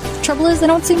 but the trouble is they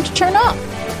don't seem to turn up.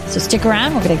 So stick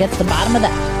around. We're going to get to the bottom of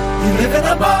that. You live in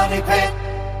a money pit.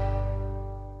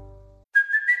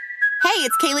 Hey,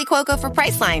 it's Kaylee Cuoco for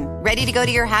Priceline. Ready to go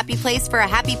to your happy place for a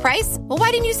happy price? Well,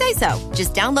 why didn't you say so?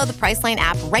 Just download the Priceline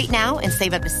app right now and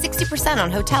save up to 60% on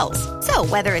hotels. So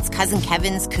whether it's Cousin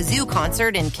Kevin's Kazoo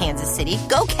Concert in Kansas City,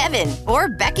 go Kevin, or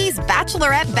Becky's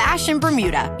Bachelorette Bash in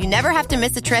Bermuda, you never have to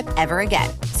miss a trip ever again.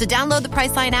 So download the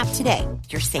Priceline app today.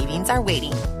 Your savings are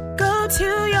waiting. Go to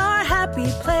your happy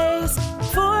place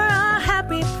for a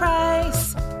happy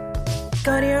price.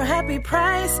 Go to your happy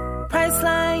price,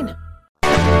 Priceline.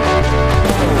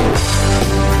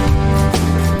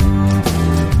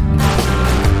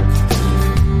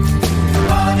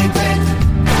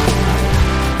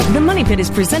 The Money Pit Pit is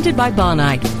presented by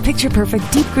Bonide.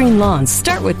 Picture-perfect deep green lawns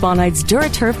start with Bonide's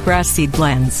DuraTurf grass seed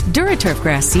blends. DuraTurf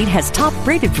grass seed has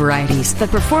top-rated varieties that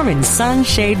perform in sun,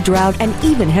 shade, drought, and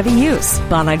even heavy use.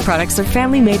 Bonide products are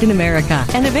family-made in America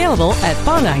and available at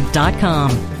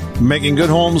bonide.com. Making good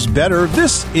homes better.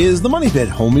 This is the Money Pit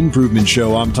Home Improvement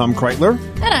Show. I'm Tom Kreitler.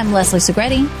 And I'm Leslie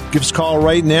Segretti. Give us a call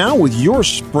right now with your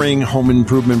spring home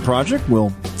improvement project.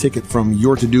 We'll take it from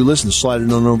your to-do list and slide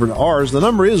it on over to ours. The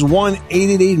number is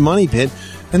 1-888-MONEY-PIT,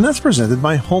 and that's presented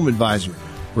by Home Advisor,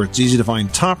 where it's easy to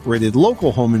find top-rated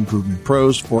local home improvement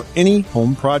pros for any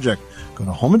home project. Go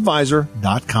to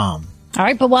homeadvisor.com. All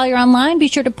right, but while you're online, be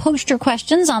sure to post your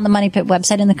questions on the Money Pit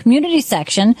website in the community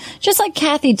section, just like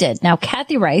Kathy did. Now,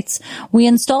 Kathy writes, we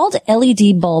installed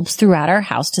LED bulbs throughout our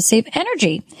house to save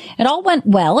energy. It all went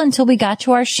well until we got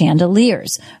to our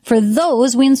chandeliers. For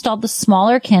those, we installed the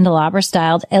smaller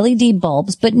candelabra-styled LED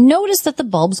bulbs, but noticed that the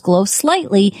bulbs glow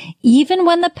slightly even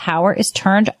when the power is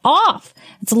turned off.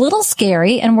 It's a little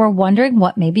scary, and we're wondering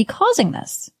what may be causing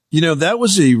this. You know, that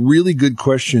was a really good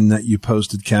question that you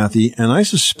posted, Kathy, and I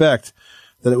suspect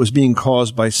that it was being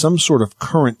caused by some sort of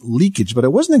current leakage, but I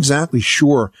wasn't exactly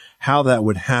sure how that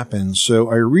would happen.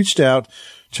 So I reached out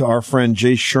to our friend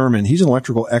Jay Sherman. He's an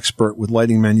electrical expert with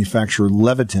lighting manufacturer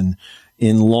Leviton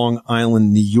in Long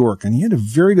Island, New York, and he had a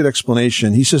very good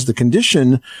explanation. He says the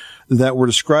condition that we're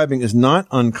describing is not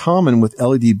uncommon with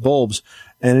LED bulbs,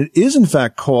 and it is in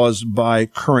fact caused by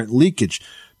current leakage.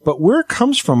 But where it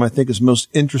comes from, I think, is most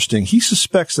interesting. He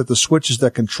suspects that the switches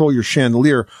that control your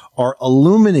chandelier are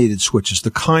illuminated switches,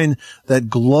 the kind that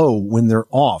glow when they're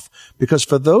off. Because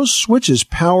for those switches,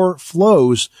 power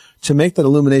flows to make that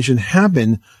illumination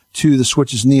happen to the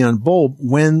switch's neon bulb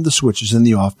when the switch is in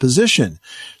the off position.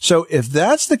 So if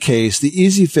that's the case, the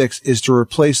easy fix is to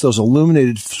replace those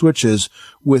illuminated switches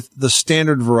with the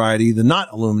standard variety, the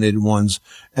not illuminated ones,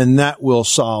 and that will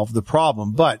solve the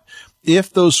problem. But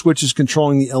if those switches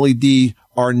controlling the LED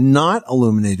are not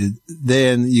illuminated,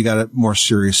 then you got a more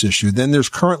serious issue. Then there's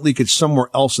current leakage somewhere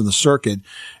else in the circuit,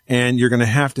 and you're going to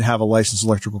have a licensed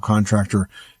electrical contractor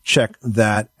check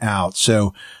that out.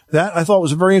 So that I thought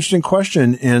was a very interesting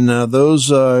question. And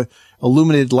those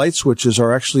illuminated light switches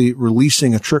are actually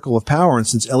releasing a trickle of power. And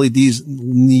since LEDs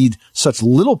need such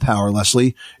little power,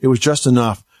 Leslie, it was just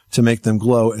enough to make them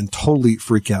glow and totally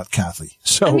freak out Kathy.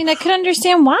 So, I mean, I can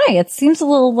understand why. It seems a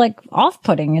little like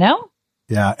off-putting, you know?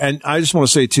 Yeah. And I just want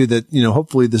to say too that, you know,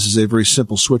 hopefully this is a very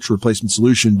simple switch replacement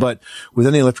solution, but with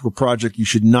any electrical project, you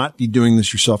should not be doing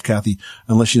this yourself, Kathy,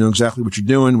 unless you know exactly what you're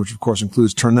doing, which of course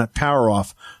includes turn that power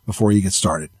off before you get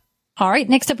started. All right.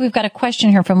 Next up, we've got a question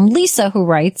here from Lisa who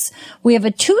writes, we have a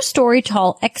 2-story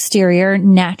tall exterior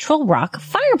natural rock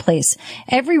fireplace.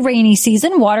 Every rainy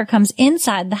season, water comes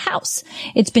inside the house.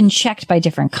 It's been checked by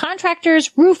different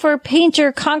contractors, roofer,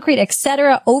 painter, concrete,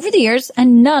 etc. over the years,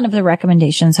 and none of the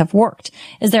recommendations have worked.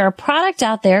 Is there a product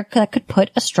out there that could put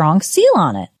a strong seal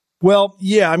on it? Well,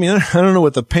 yeah, I mean, I don't know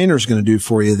what the painter's going to do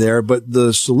for you there, but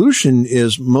the solution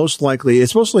is most likely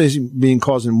being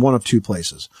caused in one of two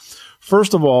places.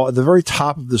 First of all, at the very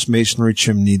top of this masonry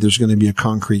chimney, there's going to be a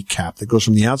concrete cap that goes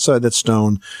from the outside of that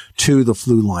stone to the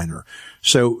flue liner.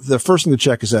 So the first thing to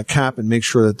check is that cap and make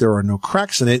sure that there are no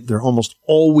cracks in it. There almost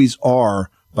always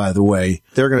are, by the way.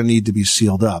 They're going to need to be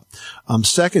sealed up.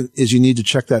 Second is you need to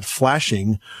check that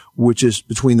flashing, which is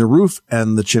between the roof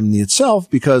and the chimney itself,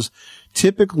 because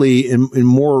typically in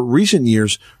more recent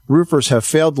years, roofers have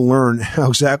failed to learn how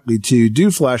exactly to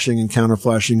do flashing and counter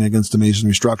flashing against a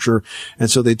masonry structure. And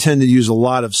so they tend to use a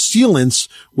lot of sealants,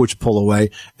 which pull away.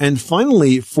 And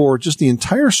finally, for just the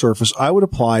entire surface, I would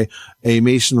apply a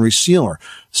masonry sealer.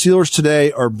 Sealers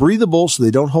today are breathable, so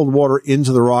they don't hold water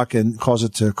into the rock and cause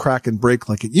it to crack and break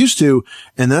like it used to.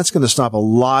 And that's going to stop a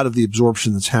lot of the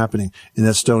absorption that's happening in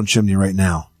that stone chimney right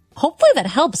now. Hopefully that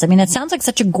helps. I mean, it sounds like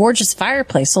such a gorgeous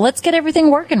fireplace. So let's get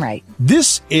everything working right.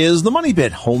 This is the Money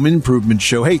Pit Home Improvement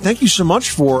Show. Hey, thank you so much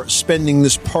for spending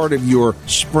this part of your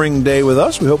spring day with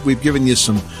us. We hope we've given you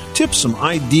some tips, some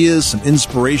ideas, some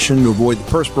inspiration to avoid the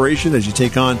perspiration as you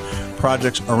take on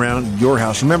projects around your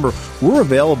house. Remember, we're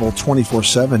available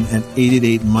 24/7 at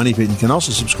 888-MONEY-PIT. You can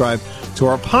also subscribe to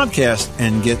our podcast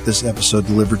and get this episode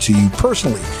delivered to you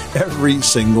personally every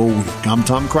single week. I'm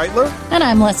Tom Kreitler. And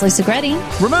I'm Leslie Segretti.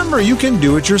 Remember, you can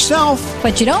do it yourself,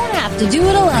 but you don't have to do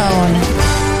it alone.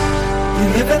 You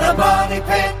live in a money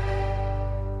pit.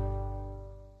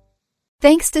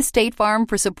 Thanks to State Farm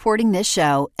for supporting this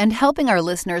show and helping our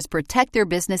listeners protect their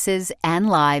businesses and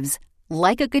lives.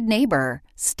 Like a good neighbor,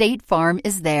 State Farm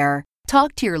is there.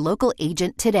 Talk to your local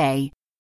agent today.